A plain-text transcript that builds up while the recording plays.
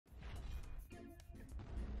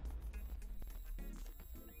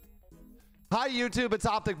Hi YouTube, it's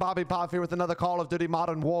BOBBYPOFF here with another Call of Duty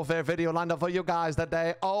Modern Warfare video lined up for you guys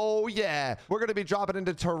today. Oh yeah, we're going to be dropping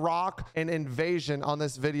into Turok and Invasion on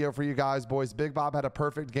this video for you guys, boys. Big Bob had a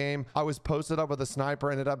perfect game. I was posted up with a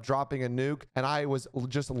sniper, ended up dropping a nuke, and I was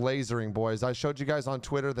just lasering, boys. I showed you guys on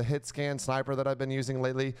Twitter the hit scan sniper that I've been using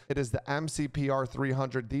lately. It is the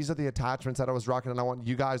MCPR-300. These are the attachments that I was rocking, and I want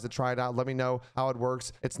you guys to try it out. Let me know how it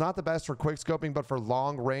works. It's not the best for quick scoping, but for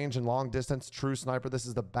long range and long distance true sniper, this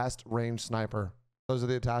is the best range sniper. Those are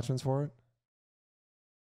the attachments for it.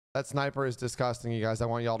 That sniper is disgusting, you guys. I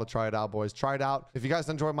want y'all to try it out, boys. Try it out. If you guys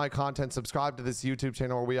enjoy my content, subscribe to this YouTube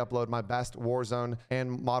channel where we upload my best Warzone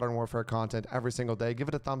and Modern Warfare content every single day. Give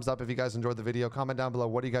it a thumbs up if you guys enjoyed the video. Comment down below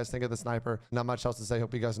what do you guys think of the sniper. Not much else to say.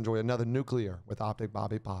 Hope you guys enjoy another nuclear with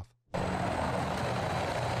BOBBYPOFF.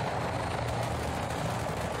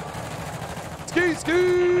 Ski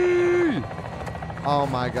ski! Oh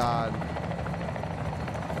my god.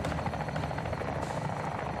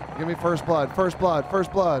 Give me first blood, first blood,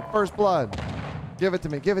 first blood, first blood. Give it to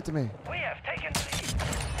me, give it to me. We have taken the lead.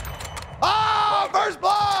 Oh, first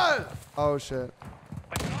blood! Oh shit.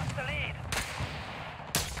 We lost the lead.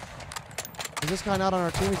 Is this guy not on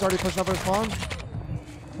our team? He's already pushing up our spawn?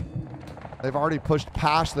 They've already pushed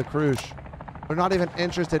past the cruise. They're not even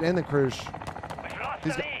interested in the cruise. We've lost the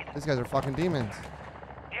lead. These guys are fucking demons.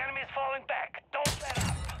 The enemy is falling back. Don't let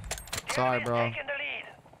up. The Sorry, enemy bro. is taking the lead.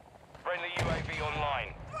 Friendly UAV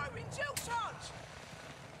online.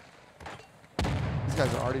 These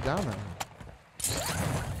guys are already down there.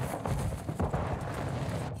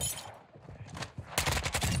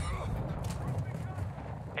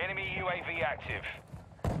 Enemy UAV active.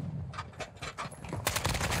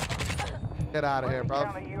 Get out of here, bro.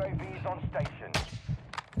 Counter UAVs on station.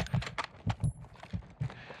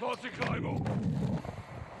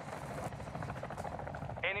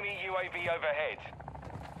 Enemy UAV overhead.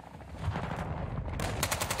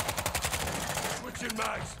 Switching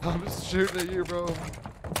mags. I'm just shooting at you, bro.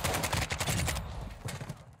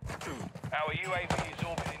 Our UAV is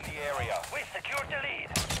orbiting the area. We secured the lead.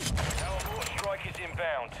 Our war strike is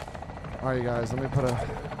inbound. All right, you guys, let me put a...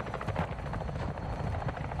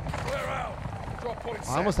 We're out. Drop point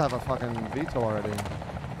I almost have a fucking veto already.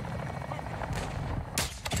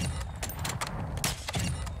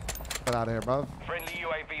 Get out of here, bro. Friendly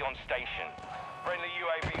UAV on station. Friendly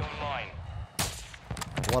UAV online.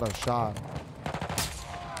 What a shot.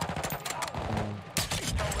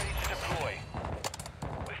 Still ready to deploy.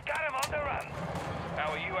 We've got him on the run.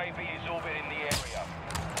 Our UAV is orbiting the area.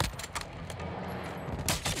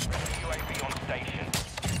 Friendly UAV on station.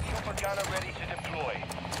 Chopper gunner ready to deploy.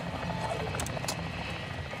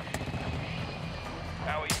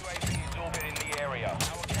 Our UAV is orbiting the area.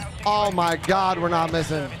 Oh my god, we're not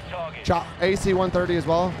missing. AC 130 as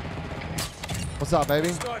well. What's up, baby?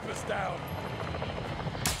 Snipers down.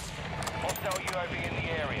 Hostile UAV in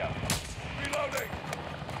the area. Reloading.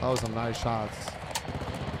 Those are some nice shots.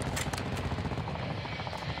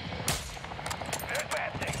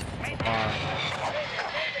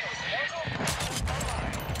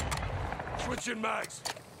 Switching mags.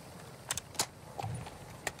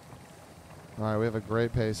 All right, we have a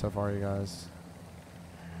great pace so far, you guys.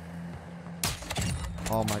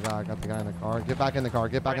 Oh my god, I got the guy in the car. Get back in the car.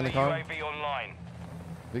 Get back in the car. UAV online.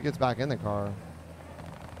 If he gets back in the car.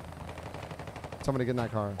 Somebody get in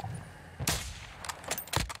that car.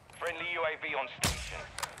 Friendly UAV on station.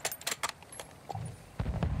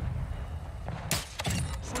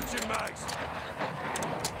 Switching mags.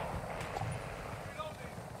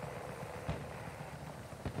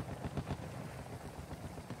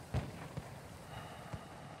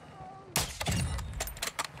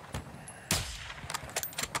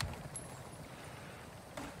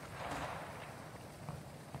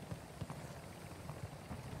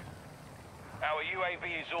 Our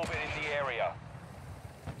UAV is orbiting the area.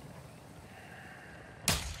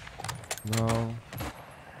 No.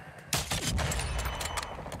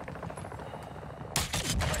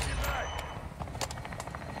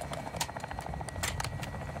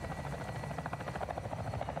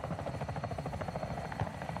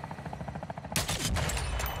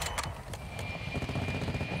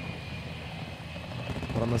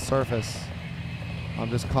 But on the surface, I'm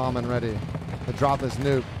just calm and ready to drop this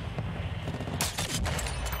nuke.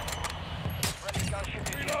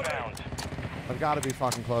 I've got to be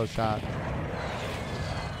fucking close, chat.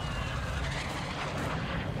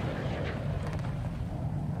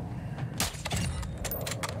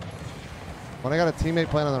 When I got a teammate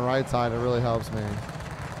playing on the right side, it really helps me.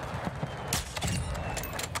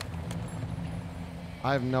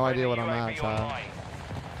 I have no idea what I'm at, chat.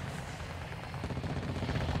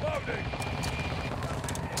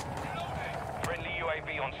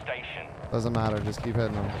 on station. Doesn't matter. Just keep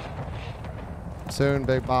hitting them. Soon,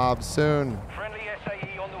 Big Bob. Soon. Friendly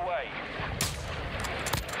SAE on the way.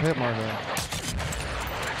 Hit marker.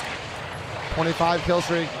 25 kill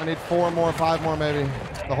streak. I need 4 more, 5 more maybe.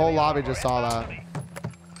 The whole lobby just saw that.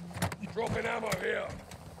 Dropping ammo here.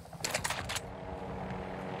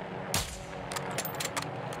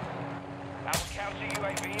 Our counter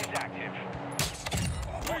UAV is active.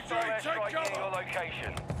 Hostile airstrike near your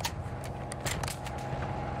location.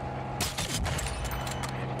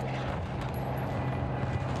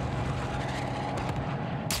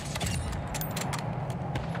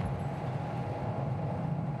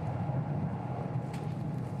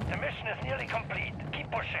 The mission is nearly complete.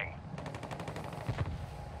 Keep pushing.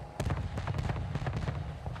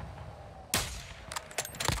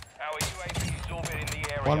 Our UAV is orbiting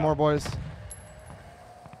the area. One more, boys.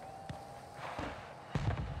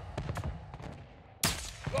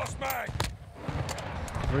 Lost mag.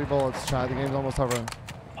 3 bullets, Chad. The game's almost over.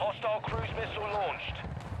 Hostile cruise missile launched.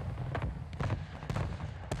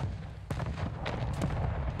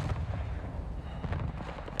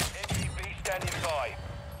 MCP standing by.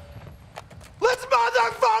 Let's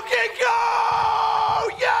motherfucking go!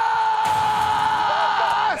 Yes!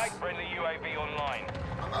 Friendly UAV online.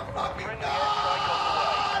 I'm a fucking Friendly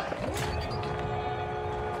god! airstrike on the way.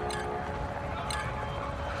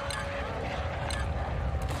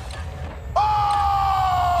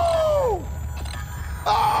 Oh!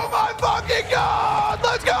 Oh my fucking god!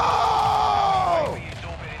 Let's go! UAV is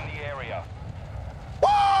orbiting the area.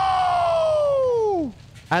 Woo!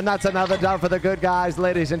 And that's another dub for the good guys,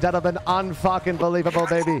 ladies and gentlemen. Unfucking believable,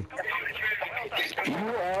 baby.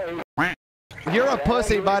 You're a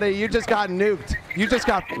pussy, buddy. You just got nuked. You just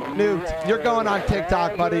got nuked. You're going on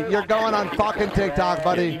TikTok, buddy. You're going on fucking TikTok,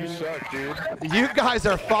 buddy. You suck, dude. You guys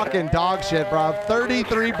are fucking dog shit, bro.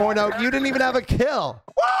 33.0. You didn't even have a kill.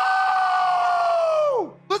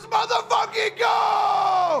 Woo! Let's motherfucking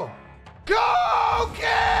go! Go,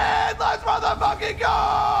 kid! Let's motherfucking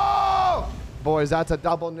go! Boys, that's a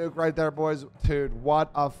double nuke right there, boys. Dude,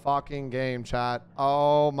 what a fucking game, chat.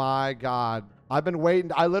 Oh my god. I've been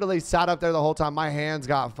waiting. I literally sat up there the whole time. My hands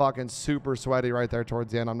got fucking super sweaty right there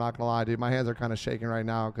towards the end. I'm not gonna lie, dude. My hands are kind of shaking right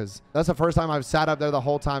now because that's the first time I've sat up there the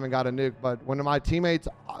whole time and got a nuke. But when my teammates,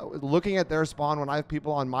 looking at their spawn, when I have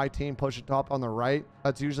people on my team push it up on the right,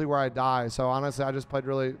 that's usually where I die. So honestly, I just played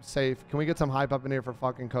really safe. Can we get some hype up in here for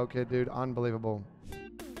fucking Coke Kid, dude? Unbelievable.